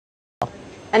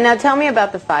And now tell me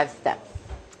about the 5 steps.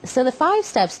 So the 5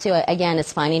 steps to it, again,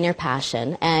 is finding your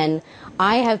passion. And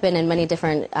I have been in many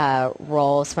different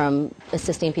roles, from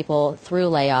assisting people through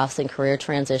layoffs and career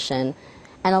transition.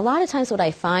 And a lot of times what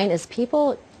I find is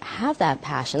people have that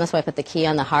passion. That's why I put the key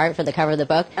on the heart for the cover of the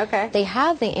book. Okay. They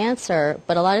have the answer,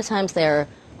 but a lot of times they're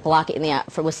blocking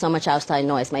with so much outside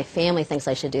noise. My family thinks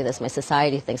I should do this. My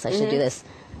society thinks I should do this.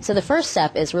 So the first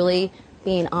step is really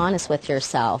being honest with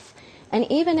yourself. And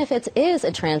even if it is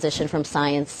a transition from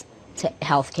science to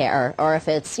healthcare, or if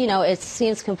it's, you know, it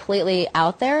seems completely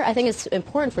out there, I think it's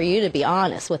important for you to be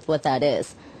honest with what that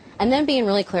is. And then being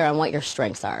really clear on what your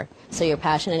strengths are. So your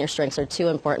passion and your strengths are 2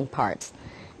 important parts.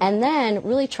 And then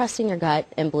really trusting your gut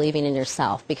and believing in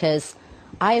yourself, because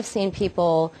I have seen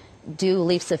people do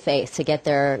leaps of faith to get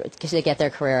their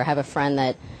career. I have a friend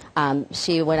that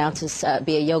she went out to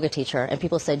be a yoga teacher, and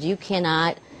people said, "You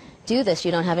cannot do this.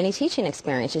 You don't have any teaching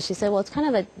experience." And she said, "Well, it's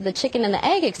kind of the chicken and the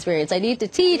egg experience. I need to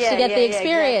teach to get the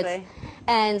experience." Exactly.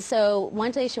 And so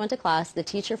one day she went to class. The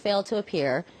teacher failed to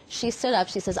appear. She stood up.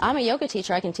 She says, "I'm a yoga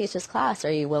teacher. I can teach this class.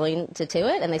 Are you willing to do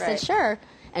it?" And they said, "Sure."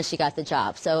 And she got the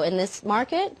job. So in this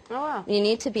market, you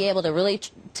need to be able to really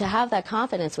to have that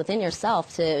confidence within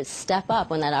yourself to step up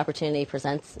when that opportunity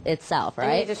presents itself, right?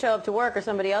 And you need to show up to work, or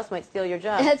somebody else might steal your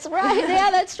job. That's right.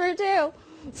 Yeah, that's true too.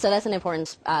 So that's an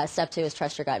important step 2, is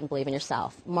trust your gut and believe in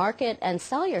yourself. Market and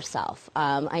sell yourself.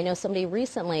 I know somebody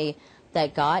recently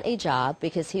that got a job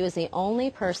because he was the only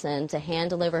person to hand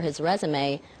deliver his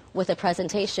resume with a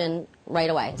presentation right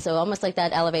away. So almost like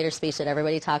that elevator speech that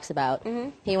everybody talks about.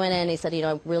 He went in, he said, "You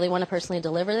know, I really want to personally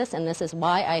deliver this, and this is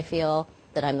why I feel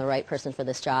that I'm the right person for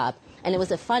this job." And it was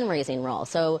a fundraising role.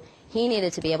 So he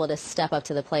needed to be able to step up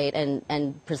to the plate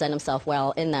and present himself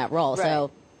well in that role. Right.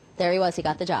 So there he was, he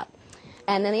got the job.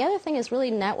 And then the other thing is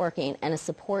really networking and a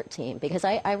support team, because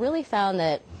I really found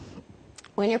that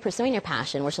when you're pursuing your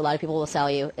passion, which a lot of people will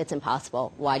tell you, it's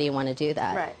impossible. Why do you want to do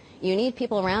that? Right. You need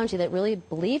people around you that really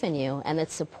believe in you and that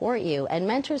support you, and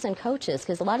mentors and coaches,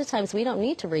 because a lot of times we don't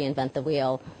need to reinvent the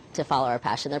wheel to follow our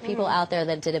passion. There are people out there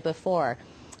that did it before.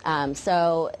 And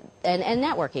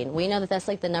networking. We know that that's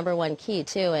like the #1 key,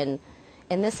 too. And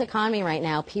in this economy right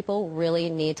now, people really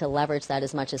need to leverage that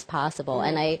as much as possible.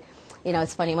 And you know,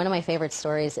 it's funny, one of my favorite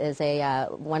stories is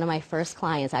one of my first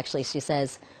clients, actually, she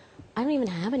says, "I don't even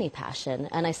have any passion."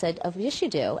 And I said, "Oh, yes, you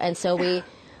do." And so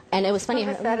and it was funny.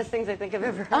 One of the saddest things I think I've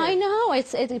ever heard. I know.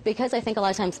 It's because I think a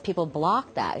lot of times people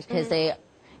block that because they,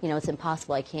 you know, it's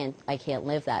impossible. I can't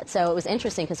live that. So it was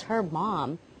interesting because her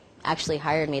mom actually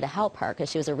hired me to help her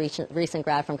because she was a recent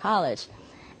grad from college.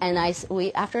 And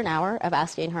after an hour of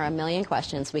asking her a million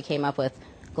questions, we came up with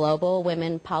global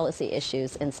women policy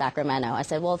issues in Sacramento. I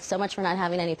said, "Well, so much for not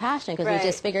having any passion, because we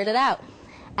just figured it out."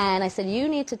 And I said, "You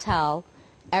need to tell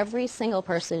every single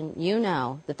person you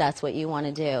know that that's what you want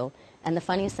to do." And the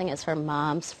funniest thing is her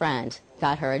mom's friend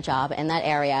got her a job in that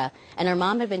area, and her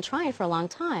mom had been trying for a long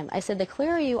time. I said, the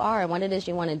clearer you are on what it is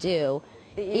you want to do,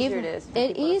 the easier it is.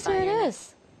 The easier it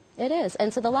is. It is.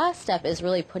 And so the last step is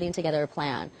really putting together a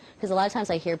plan. Because a lot of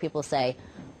times I hear people say,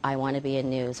 "I want to be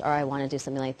in news," or "I want to do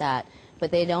something like that."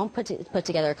 But they don't put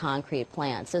together a concrete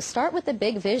plan. So start with the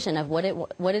big vision of what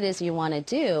it is you want to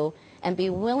do, and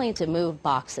be willing to move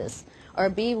boxes. Or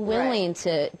be willing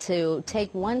to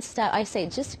take one step. I say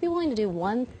just be willing to do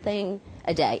one thing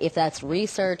a day. If that's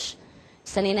research,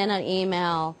 sending in an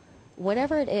email,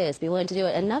 whatever it is, be willing to do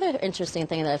it. Another interesting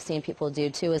thing that I've seen people do,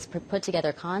 too, is put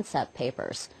together concept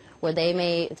papers where they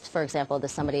may, for example,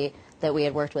 somebody that we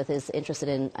had worked with is interested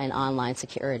in online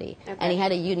security. And he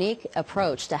had a unique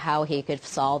approach to how he could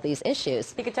solve these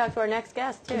issues. He could talk to our next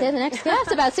guest, too. The next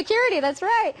guest about security, that's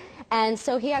right. And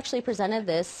so he actually presented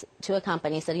this to a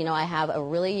company. He said, "You know, I have a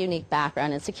really unique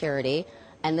background in security,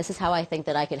 and this is how I think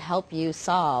that I could help you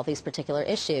solve these particular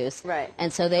issues." Right.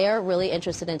 And so they are really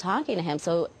interested in talking to him.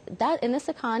 So that in this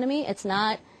economy, it's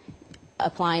not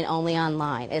applying only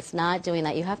online. It's not doing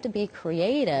that. You have to be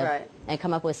creative and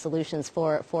come up with solutions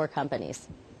for companies.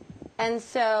 And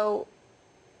so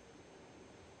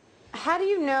how do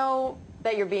you know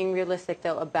that you're being realistic,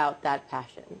 though, about that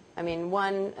passion? I mean,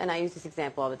 and I use this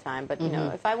example all the time, but, you know,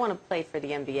 if I want to play for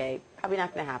the NBA, probably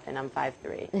not going to happen. I'm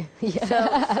 5'3".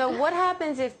 So what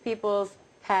happens if people's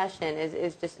passion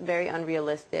is just very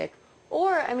unrealistic?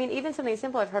 Or, I mean, even something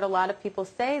simple. I've heard a lot of people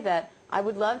say that, "I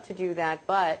would love to do that,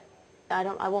 but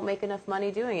I won't make enough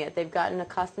money doing it." They've gotten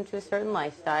accustomed to a certain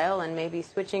lifestyle, and maybe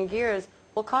switching gears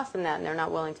will cost them that, and they're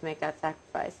not willing to make that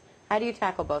sacrifice. How do you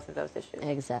tackle both of those issues?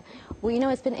 Exactly. Well, you know,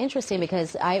 it's been interesting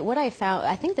because what I found,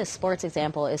 I think the sports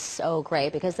example is so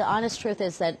great, because the honest truth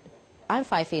is that I'm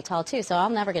 5 feet tall, too, so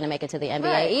I'm never going to make it to the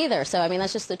NBA either. So, I mean,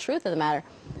 that's just the truth of the matter.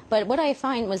 But what I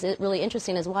find was really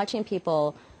interesting is watching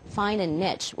people find a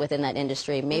niche within that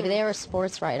industry. Maybe they're a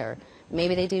sports writer.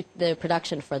 Maybe they do the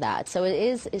production for that. So it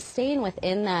is staying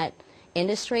within that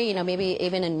industry. You know, maybe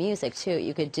even in music too.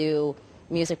 You could do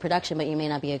music production, but you may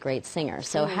not be a great singer.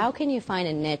 So how can you find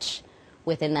a niche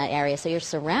within that area so you're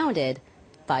surrounded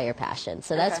by your passion?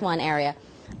 So that's one area.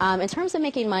 In terms of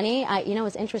making money, you know,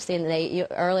 it's interesting.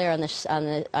 Earlier on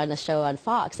the show on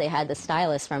Fox, they had the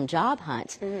stylist from Job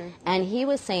Hunt, and he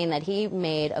was saying that he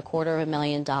made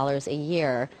 $250,000 a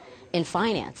year in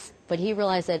finance, but he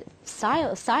realized that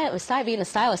being a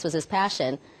stylist was his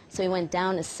passion, so he went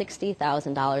down to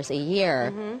 $60,000 a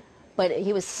year. But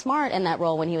he was smart in that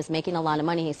role. When he was making a lot of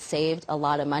money, he saved a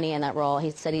lot of money in that role.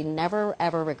 He said he never,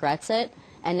 ever regrets it.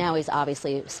 And now he's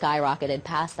obviously skyrocketed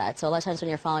past that. So a lot of times when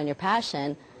you're following your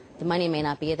passion, the money may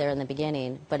not be there in the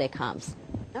beginning, but it comes.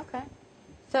 Okay.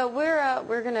 So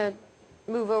we're going to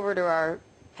move over to our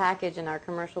package and our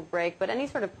commercial break. But any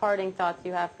sort of parting thoughts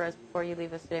you have for us before you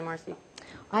leave us today, Marcy?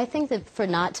 I think that for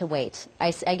not to wait.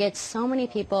 I get so many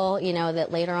people, you know,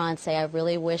 that later on say, I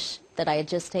really wish that I had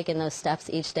just taken those steps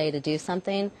each day to do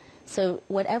something. So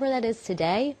whatever that is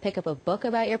today, pick up a book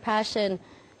about your passion,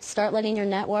 start letting your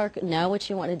network know what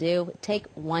you want to do. Take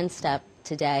one step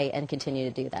today and continue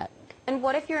to do that. And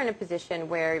what if you're in a position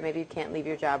where maybe you can't leave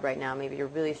your job right now, maybe you're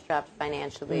really strapped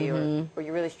financially or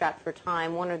you're really strapped for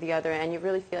time, one or the other, and you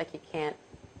really feel like you can't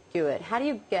do it? How do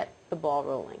you get the ball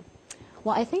rolling?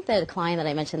 Well, I think the client that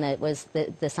I mentioned that was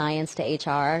the science to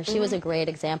HR, she was a great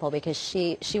example because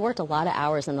she worked a lot of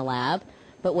hours in the lab,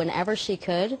 but whenever she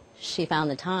could, she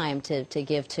found the time to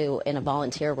give to in a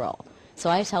volunteer role. So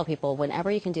I tell people,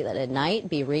 whenever you can do that at night,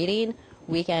 be reading,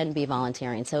 weekend, be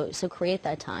volunteering. So create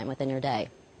that time within your day.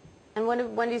 And when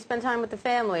do you spend time with the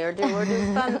family or do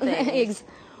fun things?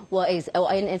 Well,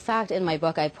 in fact, in my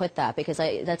book, I put that because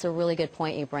that's a really good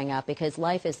point you bring up because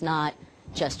life is not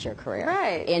just your career.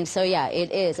 Right. And so, yeah,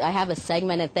 it is. I have a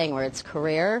segmented thing where it's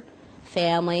career,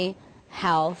 family,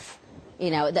 health,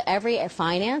 you know, every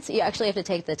finance. You actually have to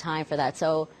take the time for that.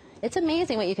 So it's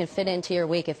amazing what you can fit into your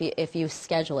week if you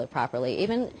schedule it properly.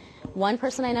 Even one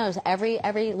person I know is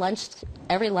every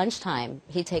lunchtime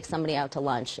he takes somebody out to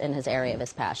lunch in his area of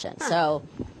his passion. So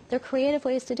there are creative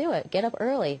ways to do it. Get up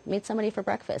early, meet somebody for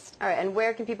breakfast. All right, and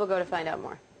where can people go to find out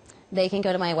more? They can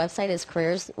go to my website, is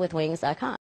careerswithwings.com.